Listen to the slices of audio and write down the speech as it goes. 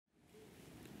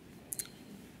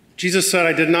Jesus said,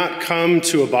 I did not come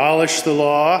to abolish the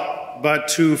law, but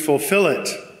to fulfill it.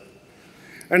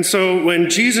 And so when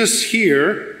Jesus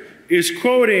here is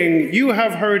quoting, you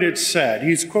have heard it said,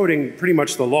 he's quoting pretty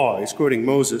much the law. He's quoting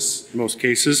Moses in most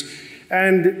cases.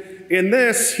 And in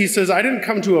this, he says, I didn't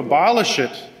come to abolish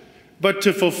it, but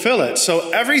to fulfill it.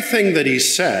 So everything that he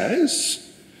says,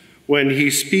 when he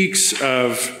speaks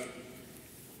of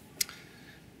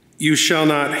you shall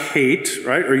not hate,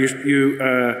 right? Or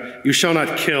you shall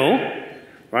not kill,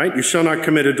 right? You shall not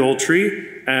commit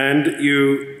adultery, and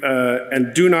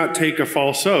do not take a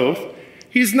false oath.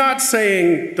 He's not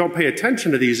saying don't pay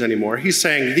attention to these anymore. He's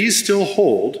saying these still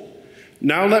hold.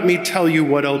 Now let me tell you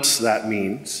what else that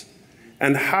means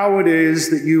and how it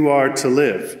is that you are to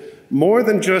live. More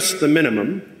than just the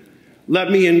minimum,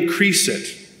 let me increase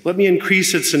it. Let me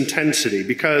increase its intensity,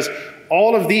 because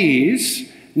all of these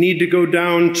need to go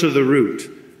down to the root,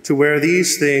 to where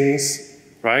these things,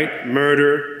 right,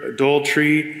 murder,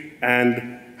 adultery,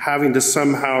 and having to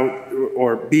somehow,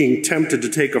 or being tempted to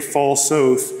take a false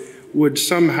oath, would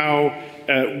somehow,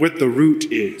 what the root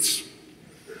is.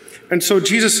 And so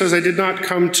Jesus says, I did not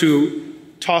come to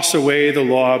toss away the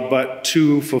law, but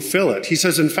to fulfill it. He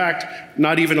says, in fact,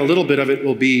 not even a little bit of it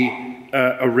will be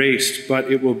erased,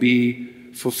 but it will be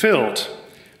fulfilled.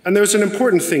 And there's an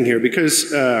important thing here,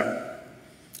 because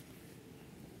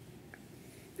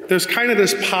there's kind of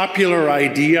this popular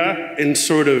idea in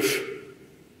sort of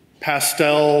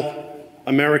pastel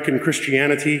American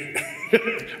Christianity,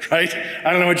 right?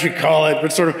 I don't know what you call it,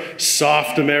 but sort of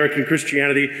soft American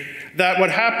Christianity, that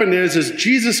what happened is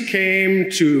Jesus came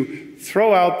to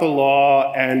throw out the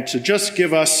law and to just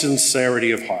give us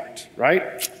sincerity of heart,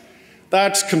 right?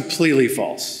 That's completely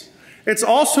false. It's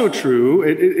also true,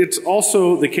 it's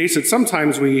also the case that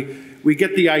sometimes we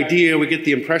get the idea, we get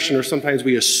the impression, or sometimes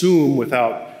we assume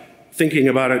without thinking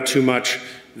about it too much,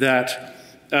 that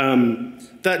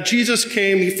Jesus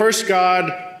came, first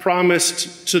God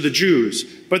promised to the Jews,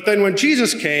 but then when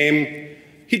Jesus came,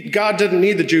 God didn't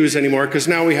need the Jews anymore because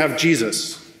now we have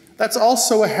Jesus. That's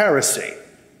also a heresy,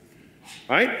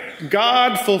 right?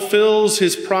 God fulfills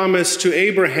his promise to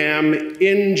Abraham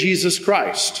in Jesus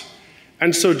Christ.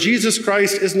 And so Jesus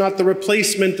Christ is not the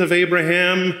replacement of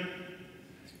Abraham.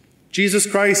 Jesus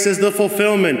Christ is the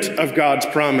fulfillment of God's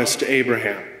promise to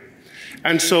Abraham.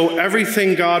 And so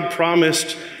everything God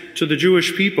promised to the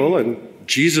Jewish people, and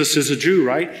Jesus is a Jew,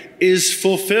 right, is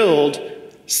fulfilled,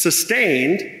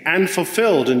 sustained, and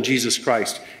fulfilled in Jesus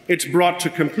Christ. It's brought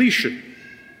to completion.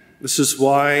 This is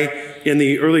why in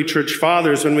the early church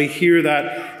fathers, when we hear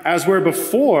that, as where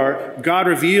before God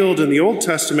revealed in the Old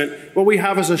Testament, what we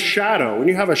have is a shadow. When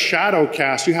you have a shadow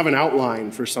cast, you have an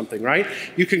outline for something, right?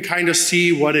 You can kind of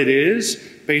see what it is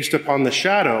based upon the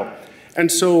shadow. And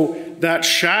so that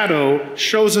shadow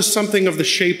shows us something of the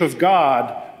shape of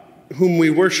God whom we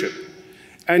worship.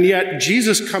 And yet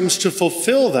Jesus comes to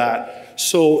fulfill that.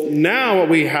 So now what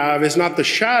we have is not the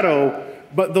shadow,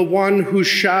 but the one whose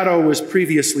shadow was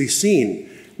previously seen.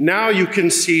 Now you can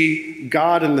see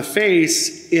God in the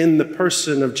face in the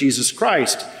person of Jesus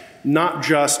Christ, not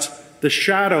just the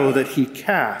shadow that he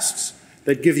casts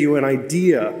that give you an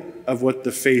idea of what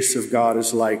the face of God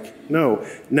is like. No,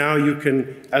 now you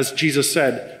can, as Jesus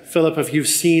said, Philip, if you've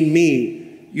seen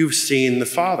me, you've seen the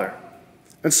Father.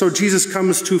 And so Jesus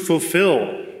comes to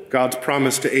fulfill God's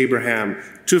promise to Abraham,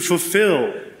 to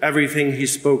fulfill everything he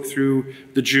spoke through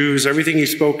the Jews, everything he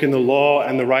spoke in the law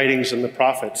and the writings and the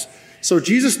prophets. So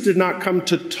Jesus did not come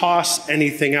to toss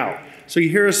anything out. So you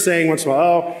hear us saying once in a while,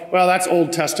 oh, well, that's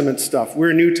Old Testament stuff.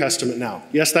 We're New Testament now.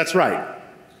 Yes, that's right.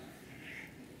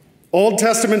 Old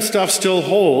Testament stuff still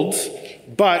holds,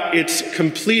 but it's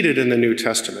completed in the New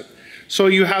Testament. So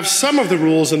you have some of the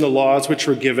rules and the laws which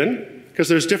were given, because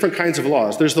there's different kinds of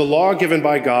laws. There's the law given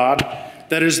by God,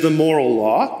 that is the moral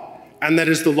law, and that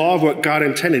is the law of what God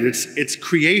intended. It's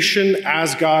creation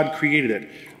as God created it,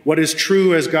 what is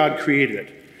true as God created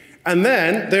it. And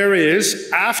then there is,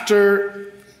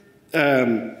 after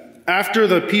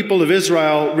the people of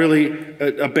Israel really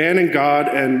abandoned God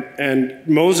and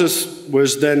Moses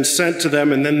was then sent to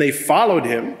them and then they followed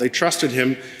him, they trusted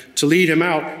him to lead him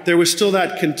out, there was still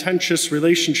that contentious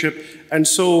relationship. And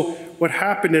so what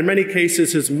happened in many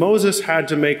cases is Moses had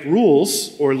to make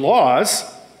rules or laws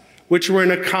which were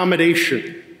an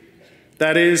accommodation.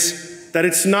 That is, that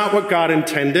it's not what God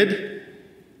intended,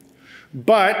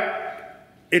 but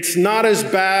it's not as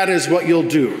bad as what you'll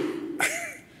do.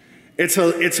 It's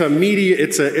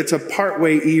a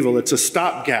partway evil. It's a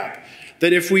stopgap.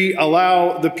 That if we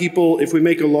allow the people, if we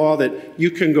make a law that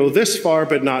you can go this far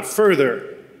but not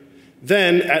further,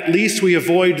 then at least we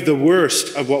avoid the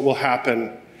worst of what will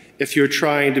happen if you're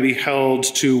trying to be held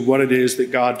to what it is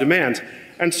that God demands.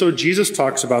 And so Jesus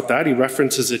talks about that. He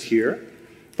references it here.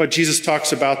 But Jesus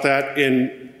talks about that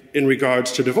in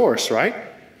regards to divorce, right?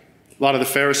 A lot of the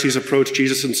Pharisees approach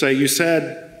Jesus and say, you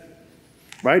said,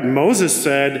 right? Moses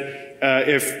said,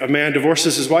 if a man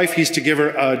divorces his wife, he's to give her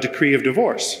a decree of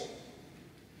divorce.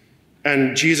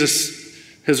 And Jesus,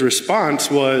 his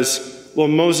response was, well,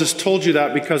 Moses told you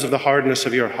that because of the hardness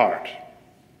of your heart.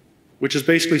 Which is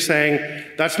basically saying,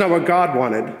 that's not what God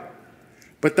wanted,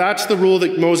 but that's the rule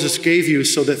that Moses gave you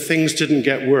so that things didn't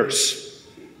get worse.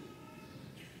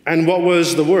 And what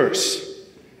was the worst?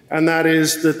 And that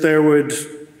is that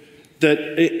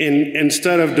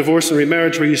instead of divorce and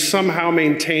remarriage, where you somehow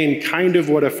maintain kind of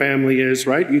what a family is,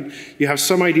 right? You have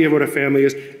some idea of what a family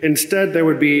is. Instead, there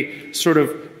would be sort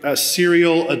of a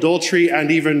serial adultery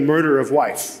and even murder of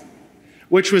wife,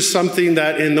 which was something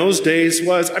that in those days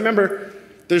was, I remember,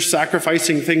 they're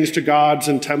sacrificing things to gods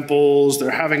and temples.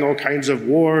 They're having all kinds of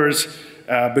wars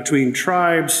between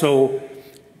tribes. So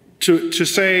to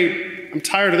say, I'm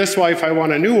tired of this wife, I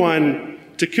want a new one,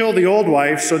 to kill the old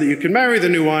wife so that you can marry the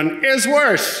new one is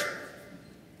worse.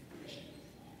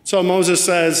 So Moses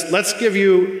says, let's give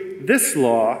you this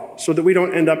law so that we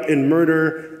don't end up in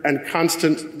murder and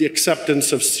constant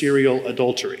acceptance of serial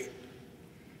adultery.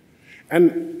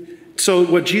 And so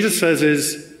what Jesus says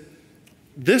is,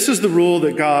 this is the rule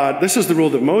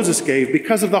that Moses gave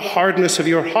because of the hardness of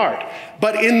your heart.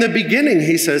 But in the beginning,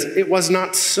 he says, it was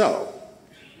not so.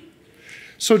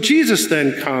 So Jesus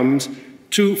then comes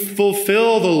to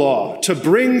fulfill the law, to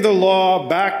bring the law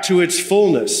back to its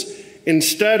fullness,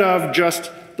 instead of just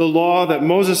the law that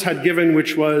Moses had given,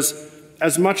 which was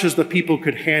as much as the people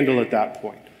could handle at that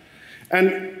point.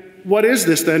 And what is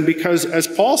this then? Because as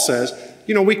Paul says,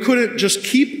 we couldn't just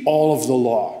keep all of the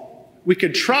law. We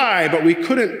could try, but we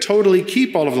couldn't totally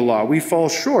keep all of the law. We fall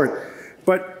short.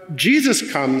 But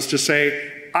Jesus comes to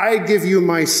say, I give you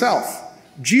myself.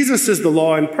 Jesus is the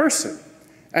law in person.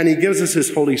 And he gives us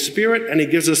his Holy Spirit, and he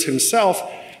gives us himself,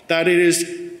 that it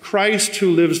is Christ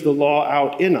who lives the law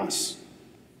out in us.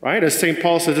 Right? As St.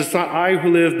 Paul says, it's not I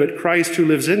who live, but Christ who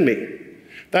lives in me.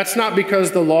 That's not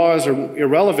because the laws are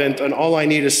irrelevant and all I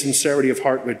need is sincerity of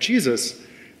heart with Jesus.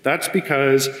 That's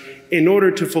because in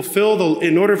order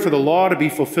for the law to be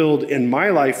fulfilled in my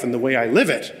life and the way I live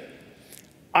it,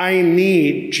 I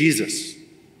need Jesus.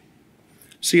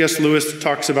 C.S. Lewis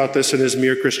talks about this in his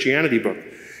Mere Christianity book.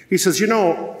 He says,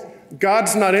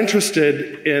 God's not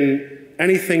interested in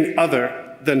anything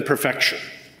other than perfection.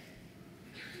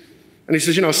 And he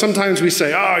says, sometimes we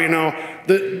say,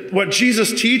 what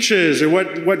Jesus teaches or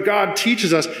what God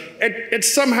teaches us,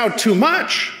 it's somehow too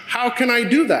much. How can I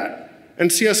do that?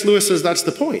 And C.S. Lewis says that's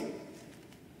the point.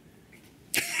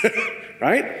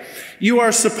 Right? You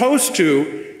are supposed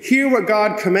to hear what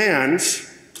God commands,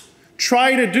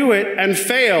 try to do it and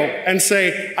fail and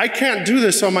say, I can't do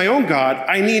this on my own, God.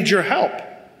 I need your help.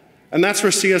 And that's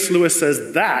where C.S. Lewis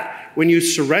says that when you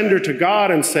surrender to God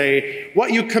and say,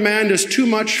 what you command is too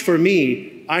much for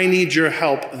me, I need your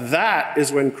help. That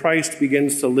is when Christ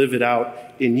begins to live it out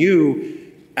in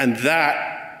you. And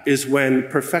that is when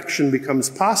perfection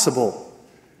becomes possible.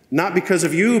 Not because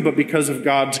of you, but because of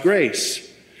God's grace.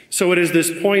 So it is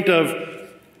this point of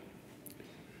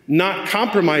not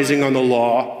compromising on the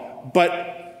law,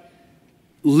 but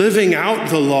living out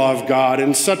the law of God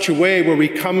in such a way where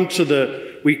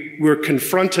we're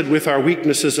confronted with our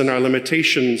weaknesses and our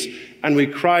limitations, and we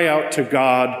cry out to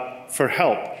God for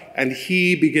help, and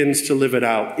he begins to live it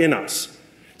out in us.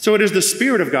 So it is the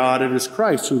Spirit of God, it is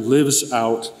Christ who lives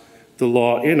out the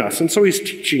law in us. And so he's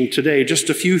teaching today just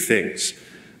a few things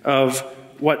of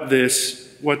what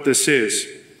this is.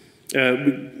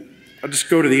 I'll just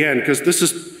go to the end, because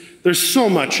there's so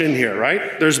much in here,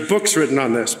 right? There's books written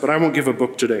on this, but I won't give a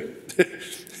book today.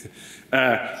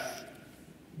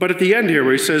 But at the end here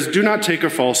where he says, do not take a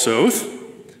false oath,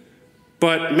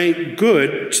 but make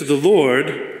good to the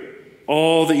Lord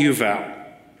all that you vow.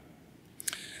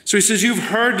 So he says, you've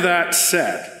heard that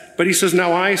said. But he says,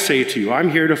 now I say to you, I'm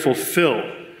here to fulfill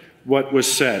what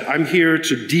was said. I'm here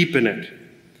to deepen it.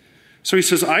 So he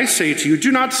says, I say to you,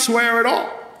 do not swear at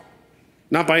all.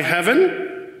 Not by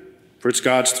heaven, for it's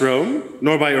God's throne,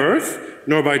 nor by earth,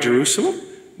 nor by Jerusalem,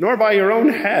 nor by your own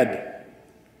head.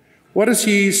 What is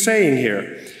he saying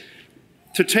here?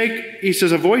 He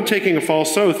says, avoid taking a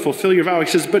false oath, fulfill your vow. He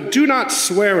says, but do not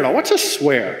swear at all. What's a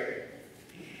swear?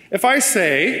 If I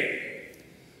say,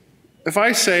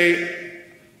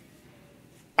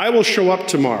 I will show up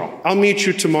tomorrow. I'll meet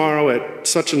you tomorrow at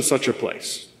such and such a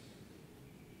place.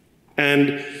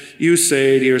 And you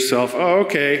say to yourself, oh,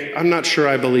 okay, I'm not sure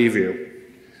I believe you.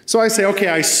 So I say, okay,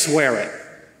 I swear it.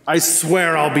 I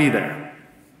swear I'll be there.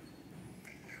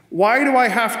 Why do I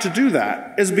have to do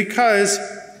that? Is because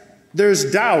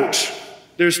there's doubt,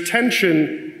 there's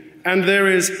tension, and there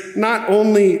is not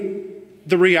only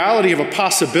the reality of a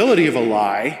possibility of a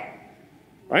lie,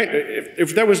 right?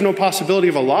 If there was no possibility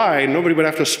of a lie, nobody would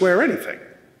have to swear anything.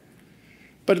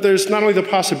 But there's not only the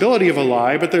possibility of a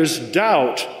lie, but there's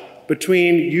doubt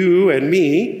between you and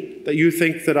me that you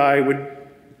think that I would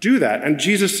do that. And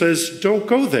Jesus says, don't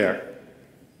go there.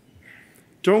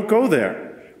 Don't go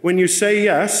there. When you say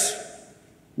yes,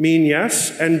 mean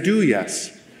yes and do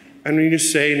yes. And when you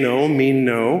say no, mean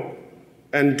no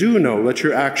and do no. Let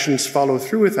your actions follow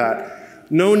through with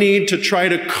that. No need to try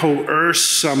to coerce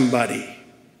somebody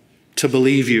to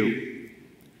believe you.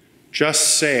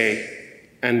 Just say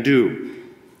and do.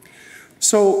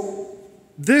 So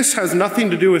this has nothing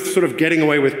to do with sort of getting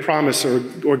away with promise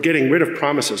or getting rid of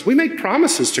promises. We make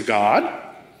promises to God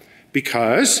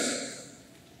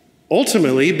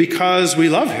ultimately because we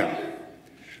love him.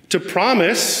 To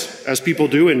promise, as people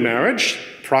do in marriage,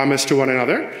 promise to one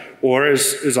another, or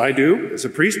as I do as a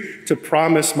priest, to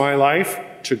promise my life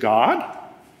to God,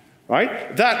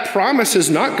 right? That promise is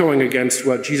not going against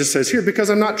what Jesus says here because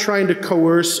I'm not trying to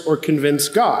coerce or convince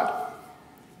God.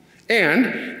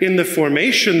 And in the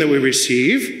formation that we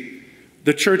receive,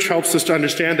 the church helps us to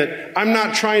understand that I'm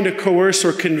not trying to coerce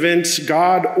or convince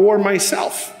God or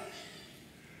myself,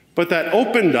 but that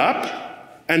opened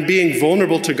up and being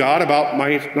vulnerable to God about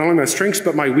not only my strengths,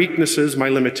 but my weaknesses, my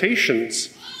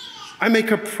limitations, I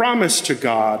make a promise to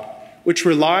God which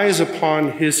relies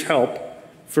upon his help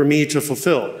for me to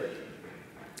fulfill.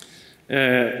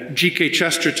 G.K.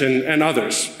 Chesterton and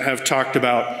others have talked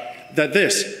about that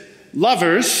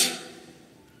lovers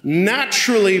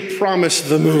naturally promise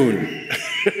the moon,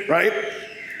 right?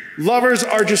 Lovers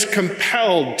are just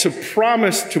compelled to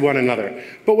promise to one another.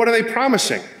 But what are they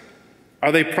promising?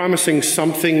 Are they promising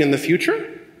something in the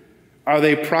future? Are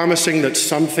they promising that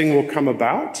something will come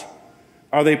about?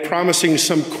 Are they promising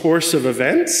some course of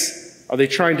events? Are they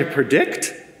trying to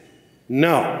predict?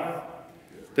 No.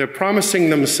 They're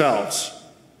promising themselves.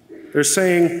 They're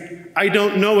saying, I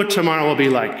don't know what tomorrow will be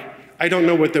like. I don't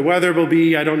know what the weather will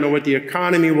be. I don't know what the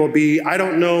economy will be. I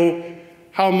don't know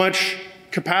how much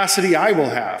capacity I will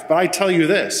have. But I tell you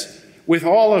this, with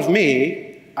all of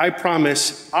me, I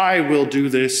promise I will do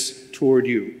this toward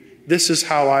you. This is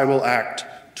how I will act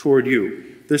toward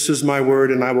you. This is my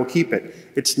word and I will keep it.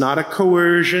 It's not a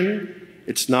coercion.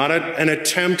 It's not an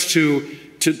attempt to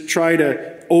try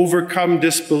to overcome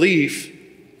disbelief.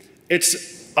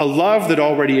 It's a love that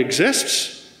already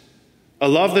exists. A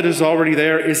love that is already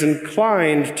there is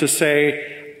inclined to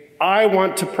say, I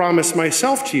want to promise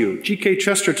myself to you. G.K.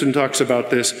 Chesterton talks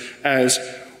about this as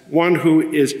one who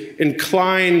is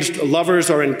inclined, lovers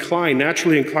are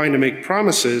naturally inclined to make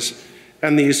promises,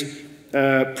 and these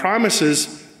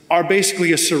promises are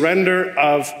basically a surrender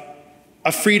of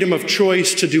a freedom of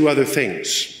choice to do other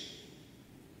things.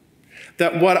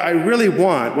 That what I really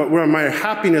want, where my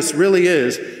happiness really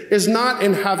is not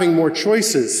in having more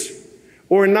choices,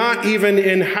 or not even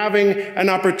in having an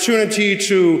opportunity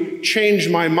to change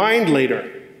my mind later,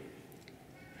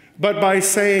 but by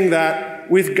saying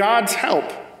that with God's help,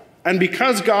 and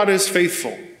because God is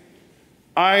faithful,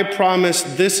 I promise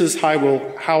this is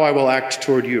how I will act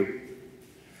toward you.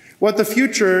 What the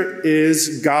future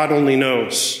is, God only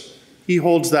knows. He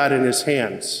holds that in his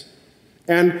hands.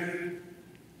 And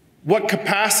what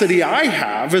capacity I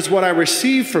have is what I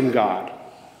receive from God.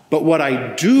 But what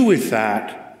I do with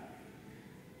that,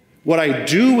 what I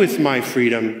do with my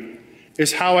freedom,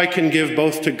 is how I can give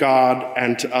both to God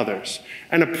and to others.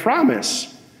 And a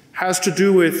promise has to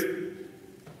do with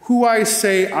who I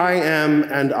say I am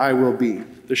and I will be,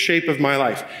 the shape of my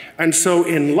life. And so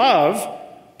in love,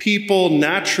 people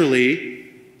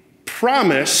naturally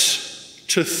promise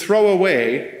to throw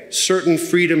away certain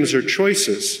freedoms or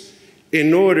choices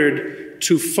in order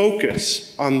to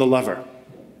focus on the lover,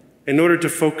 in order to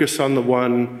focus on the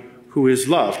one who is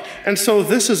loved. And so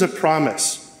this is a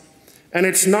promise. And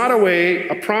it's not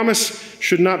a promise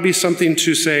should not be something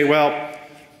to say, well,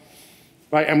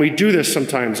 right, and we do this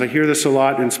sometimes. I hear this a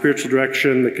lot in spiritual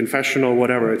direction, the confessional,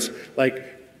 whatever. It's like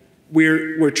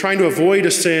we're trying to avoid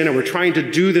a sin, or we're trying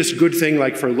to do this good thing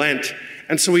like for Lent.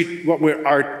 And so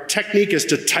our technique is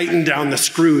to tighten down the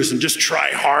screws and just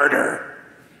try harder,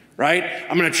 right?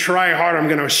 I'm going to try harder. I'm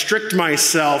going to restrict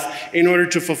myself in order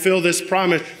to fulfill this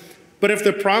promise. But if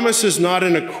the promise is not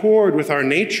in accord with our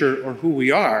nature or who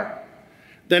we are,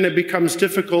 then it becomes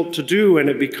difficult to do, and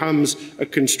it becomes a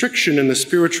constriction in the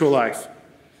spiritual life.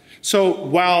 So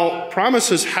while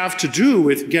promises have to do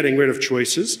with getting rid of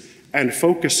choices and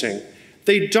focusing,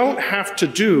 They don't have to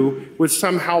do with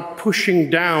somehow pushing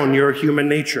down your human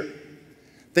nature.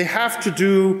 They have to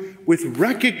do with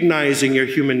recognizing your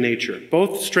human nature,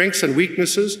 both strengths and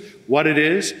weaknesses, what it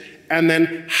is, and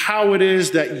then how it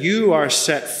is that you are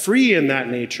set free in that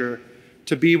nature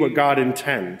to be what God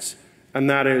intends. And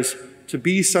that is to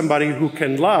be somebody who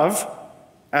can love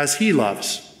as he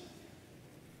loves.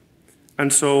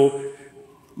 And so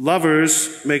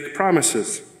lovers make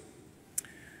promises.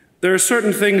 There are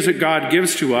certain things that God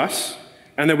gives to us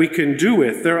and that we can do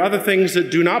with. There are other things that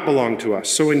do not belong to us.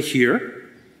 So in here,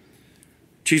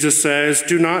 Jesus says,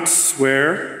 do not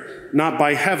swear, not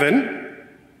by heaven.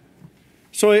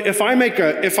 So if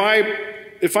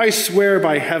I swear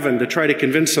by heaven to try to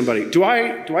convince somebody, do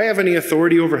I have any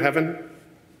authority over heaven? I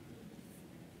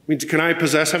mean, can I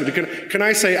possess heaven? Can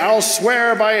I say, I'll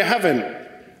swear by heaven?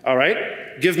 All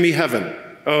right, give me heaven.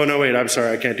 Oh, no, wait, I'm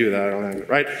sorry, I can't do that. I don't have it,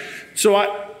 right? So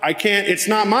I can't, it's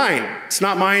not mine. It's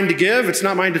not mine to give. It's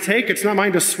not mine to take. It's not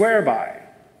mine to swear by.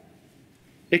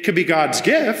 It could be God's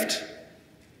gift,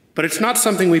 but it's not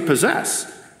something we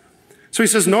possess. So he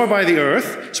says, nor by the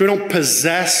earth. So we don't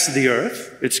possess the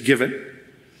earth. It's given.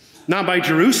 Not by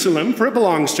Jerusalem, for it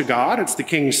belongs to God. It's the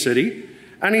king's city.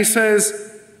 And he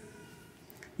says,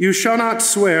 you shall not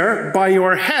swear by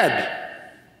your head.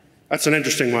 That's an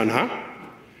interesting one, huh?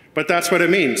 But that's what it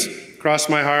means. Cross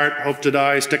my heart, hope to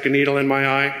die, stick a needle in my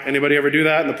eye. Anybody ever do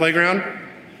that in the playground?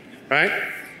 Right?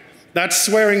 That's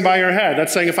swearing by your head.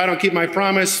 That's saying if I don't keep my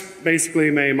promise, basically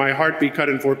may my heart be cut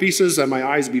in 4 pieces and my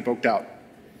eyes be poked out.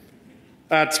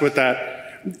 That's what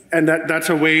that's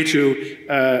a way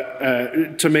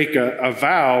to make a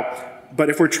vow. But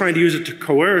if we're trying to use it to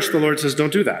coerce, the Lord says,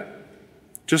 don't do that.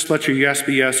 Just let your yes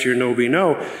be yes, your no be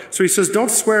no. So he says,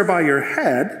 don't swear by your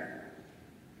head,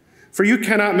 for you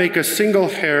cannot make a single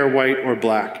hair white or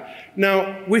black.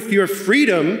 Now, with your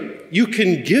freedom, you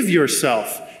can give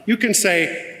yourself. You can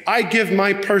say, I give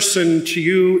my person to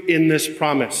you in this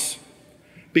promise.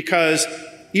 Because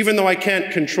even though I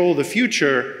can't control the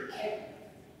future,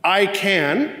 I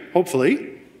can,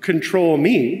 hopefully, control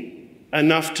me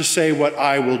enough to say what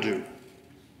I will do.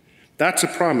 That's a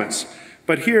promise.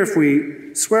 But here, if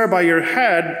we swear by your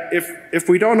head, if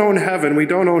we don't own heaven, we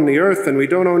don't own the earth, and we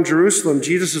don't own Jerusalem,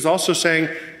 Jesus is also saying,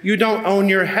 you don't own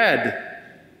your head.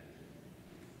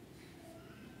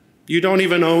 You don't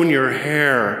even own your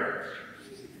hair.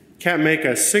 Can't make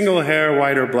a single hair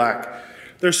white or black.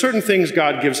 There are certain things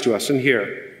God gives to us, and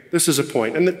here, this is a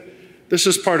point, and this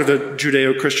is part of the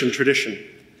Judeo-Christian tradition.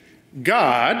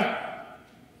 God,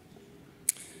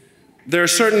 there are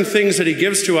certain things that he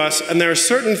gives to us, and there are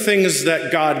certain things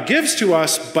that God gives to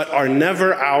us but are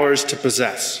never ours to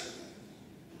possess.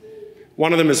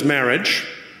 One of them is marriage.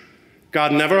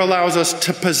 God never allows us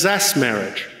to possess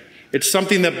marriage. It's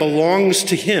something that belongs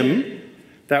to him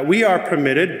that we are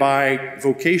permitted by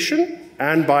vocation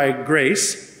and by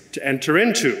grace to enter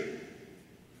into.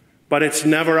 But it's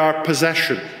never our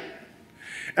possession.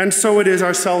 And so it is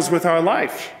ourselves with our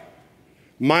life.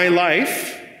 My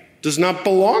life does not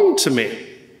belong to me.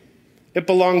 It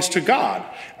belongs to God.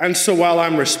 And so while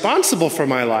I'm responsible for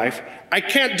my life, I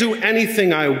can't do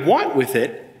anything I want with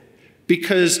it,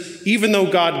 because even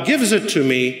though God gives it to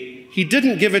me, he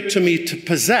didn't give it to me to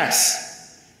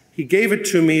possess. He gave it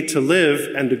to me to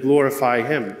live and to glorify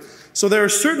him. So there are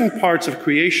certain parts of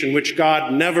creation which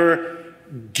God never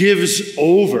gives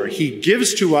over. He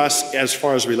gives to us as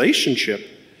far as relationship.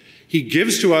 He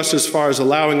gives to us as far as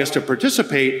allowing us to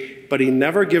participate, but he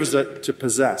never gives it to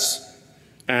possess.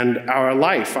 And our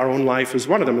life, our own life, is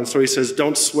one of them. And so he says,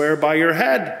 don't swear by your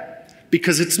head,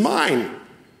 because it's mine.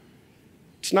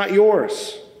 It's not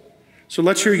yours. So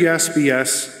let your yes be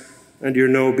yes, and your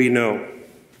no be no.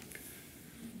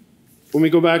 When we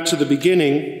go back to the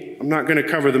beginning, I'm not going to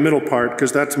cover the middle part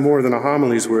because that's more than a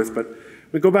homily's worth, but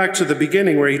we go back to the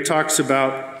beginning where he talks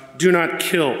about do not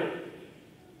kill.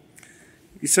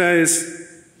 He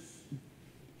says,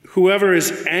 whoever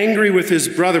is angry with his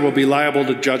brother will be liable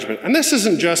to judgment. And this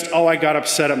isn't just, oh, I got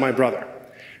upset at my brother.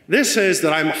 This is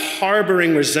that I'm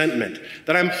harboring resentment,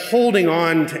 that I'm holding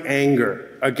on to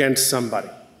anger against somebody.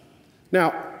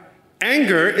 Now,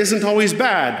 anger isn't always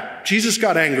bad. Jesus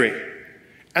got angry.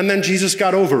 And then Jesus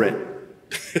got over it,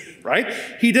 right?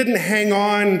 He didn't hang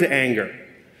on to anger.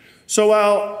 So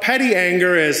while petty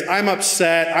anger is, I'm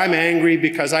upset, I'm angry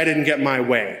because I didn't get my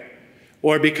way,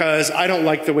 or because I don't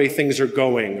like the way things are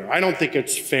going, or I don't think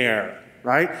it's fair,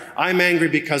 right? I'm angry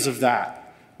because of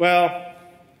that. Well,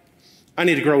 I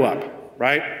need to grow up,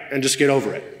 right? And just get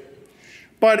over it.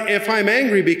 But if I'm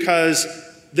angry because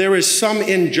there is some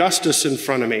injustice in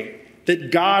front of me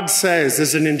that God says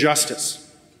is an injustice,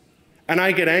 and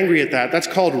I get angry at that, that's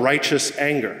called righteous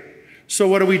anger. So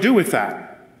what do we do with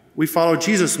that? We follow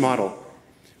Jesus' model.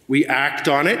 We act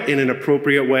on it in an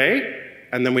appropriate way,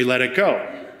 and then we let it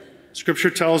go. Scripture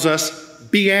tells us,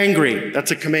 be angry. That's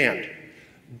a command.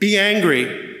 Be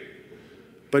angry,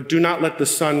 but do not let the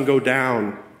sun go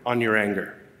down on your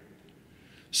anger.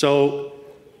 So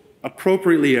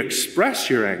appropriately express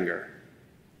your anger,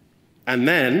 and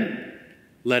then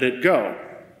let it go.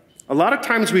 A lot of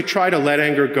times we try to let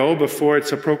anger go before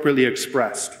it's appropriately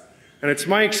expressed. And it's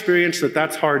my experience that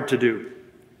that's hard to do.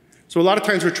 So a lot of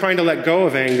times we're trying to let go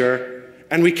of anger,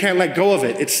 and we can't let go of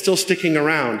it. It's still sticking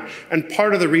around. And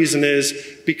part of the reason is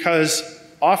because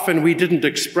often we didn't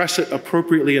express it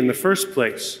appropriately in the first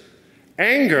place.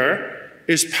 Anger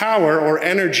is power or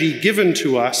energy given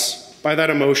to us by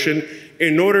that emotion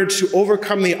in order to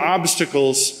overcome the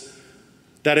obstacles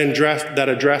that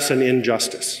address an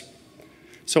injustice.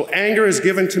 So anger is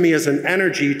given to me as an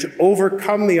energy to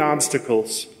overcome the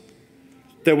obstacles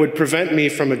that would prevent me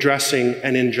from addressing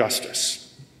an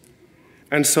injustice.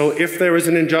 And so if there is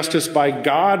an injustice by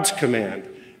God's command,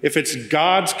 if it's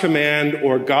God's command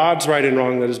or God's right and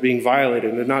wrong that is being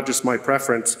violated and not just my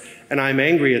preference, and I'm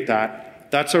angry at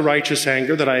that, that's a righteous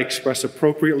anger that I express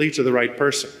appropriately to the right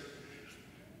person.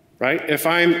 Right? If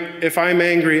I'm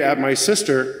angry at my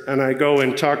sister and I go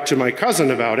and talk to my cousin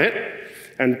about it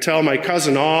and tell my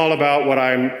cousin all about what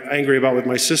I'm angry about with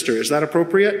my sister, is that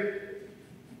appropriate?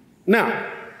 No.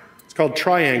 It's called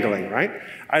triangling, right?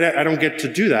 I don't get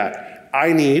to do that.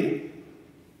 I need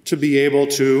to be able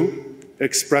to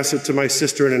express it to my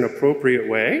sister in an appropriate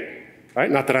way, right?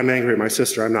 Not that I'm angry at my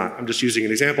sister, I'm not. I'm just using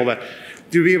an example, but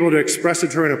to be able to express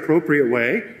it to her in an appropriate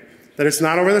way, that it's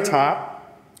not over the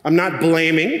top. I'm not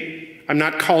blaming. I'm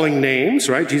not calling names,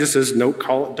 right? Jesus says,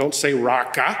 don't say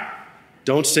raka.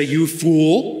 Don't say you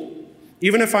fool.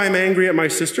 Even if I'm angry at my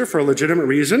sister for a legitimate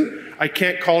reason, I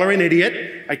can't call her an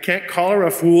idiot. I can't call her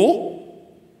a fool.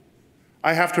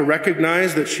 I have to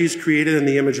recognize that she's created in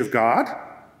the image of God.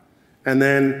 And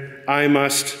then I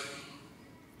must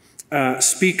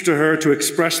speak to her to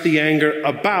express the anger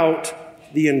about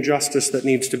the injustice that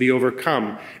needs to be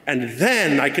overcome. And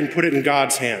then I can put it in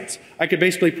God's hands. I could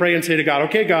basically pray and say to God,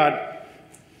 okay, God,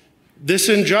 this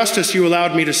injustice you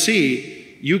allowed me to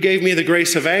see, you gave me the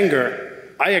grace of anger.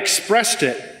 I expressed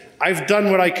it. I've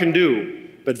done what I can do.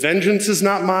 But vengeance is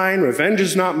not mine, revenge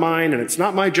is not mine, and it's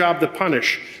not my job to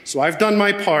punish. So I've done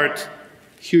my part.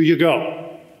 Here you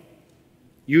go.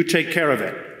 You take care of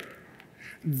it.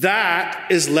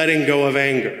 That is letting go of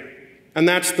anger. And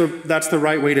that's the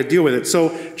right way to deal with it.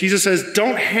 So Jesus says,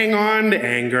 don't hang on to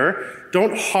anger.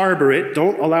 Don't harbor it.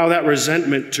 Don't allow that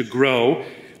resentment to grow.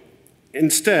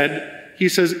 Instead, he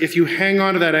says, if you hang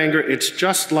on to that anger, it's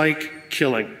just like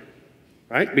killing,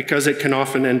 right? Because it can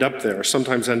often end up there, or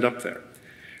sometimes end up there.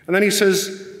 And then he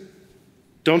says,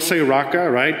 don't say raka,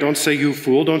 right? Don't say you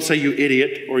fool. Don't say you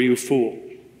idiot or you fool.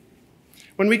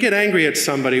 When we get angry at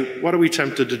somebody, what are we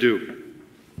tempted to do?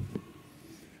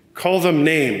 Call them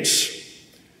names.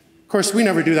 Of course, we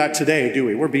never do that today, do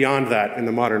we? We're beyond that in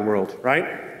the modern world, right?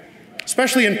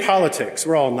 Especially in politics.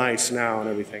 We're all nice now and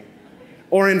everything.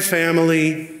 Or in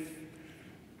family.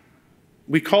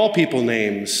 We call people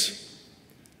names.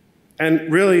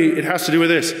 And really, it has to do with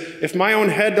this. If my own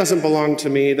head doesn't belong to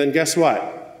me, then guess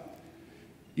what?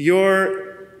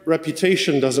 Your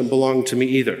reputation doesn't belong to me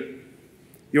either.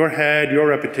 Your head, your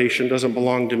reputation doesn't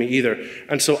belong to me either.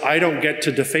 And so I don't get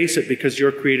to deface it because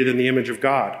you're created in the image of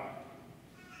God.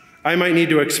 I might need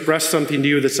to express something to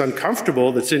you that's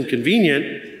uncomfortable, that's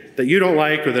inconvenient, that you don't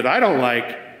like or that I don't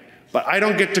like, but I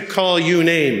don't get to call you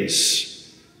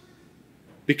names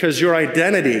because your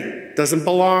identity doesn't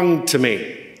belong to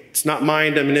me. It's not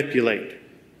mine to manipulate.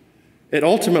 It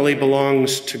ultimately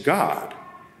belongs to God,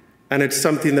 and it's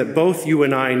something that both you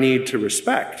and I need to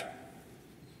respect.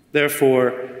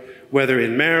 Therefore, whether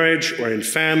in marriage or in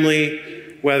family,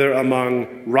 whether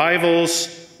among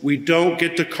rivals, we don't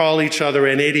get to call each other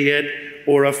an idiot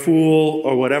or a fool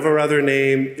or whatever other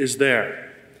name is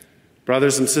there.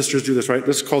 Brothers and sisters do this, right?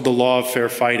 This is called the law of fair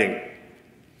fighting.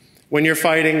 When you're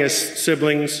fighting as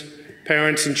siblings,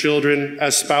 parents and children,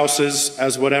 as spouses,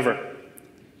 as whatever,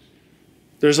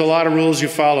 there's a lot of rules you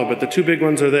follow, but the two big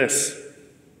ones are this.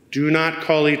 Do not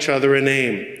call each other a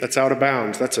name. That's out of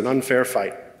bounds. That's an unfair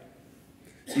fight.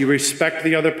 You respect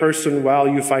the other person while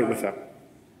you fight with them.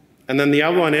 And then the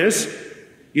other one is,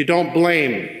 you don't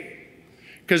blame.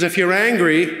 Because if you're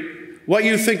angry, what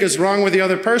you think is wrong with the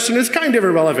other person is kind of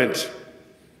irrelevant.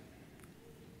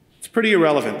 It's pretty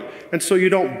irrelevant. And so you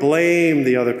don't blame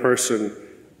the other person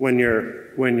when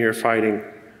you're fighting.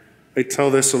 I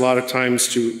tell this a lot of times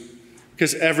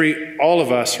because all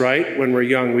of us, right, when we're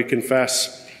young, we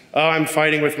confess, Oh, I'm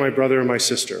fighting with my brother or my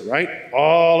sister, right?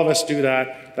 All of us do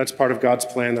that. That's part of God's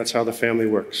plan. That's how the family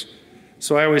works.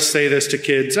 So I always say this to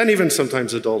kids and even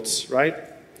sometimes adults, right?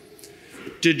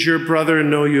 Did your brother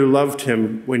know you loved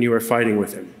him when you were fighting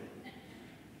with him?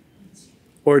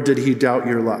 Or did he doubt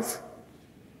your love?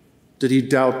 Did he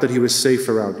doubt that he was safe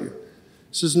around you?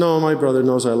 He says, no, my brother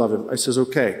knows I love him. I says,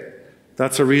 okay,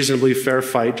 that's a reasonably fair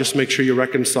fight. Just make sure you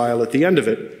reconcile at the end of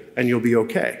it and you'll be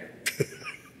okay.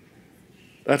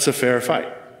 That's a fair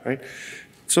fight, right?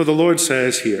 So the Lord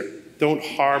says here, don't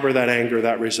harbor that anger,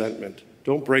 that resentment.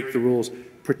 Don't break the rules.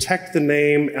 Protect the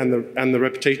name and the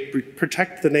reputation.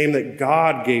 Protect the name that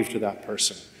God gave to that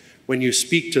person when you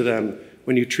speak to them,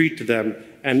 when you treat to them,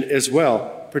 and as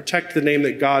well, protect the name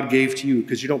that God gave to you,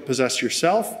 because you don't possess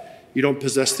yourself, you don't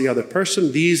possess the other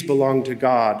person. These belong to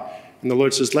God. And the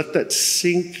Lord says, let that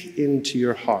sink into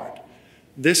your heart.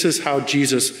 This is how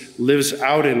Jesus lives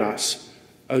out in us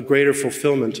a greater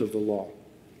fulfillment of the law.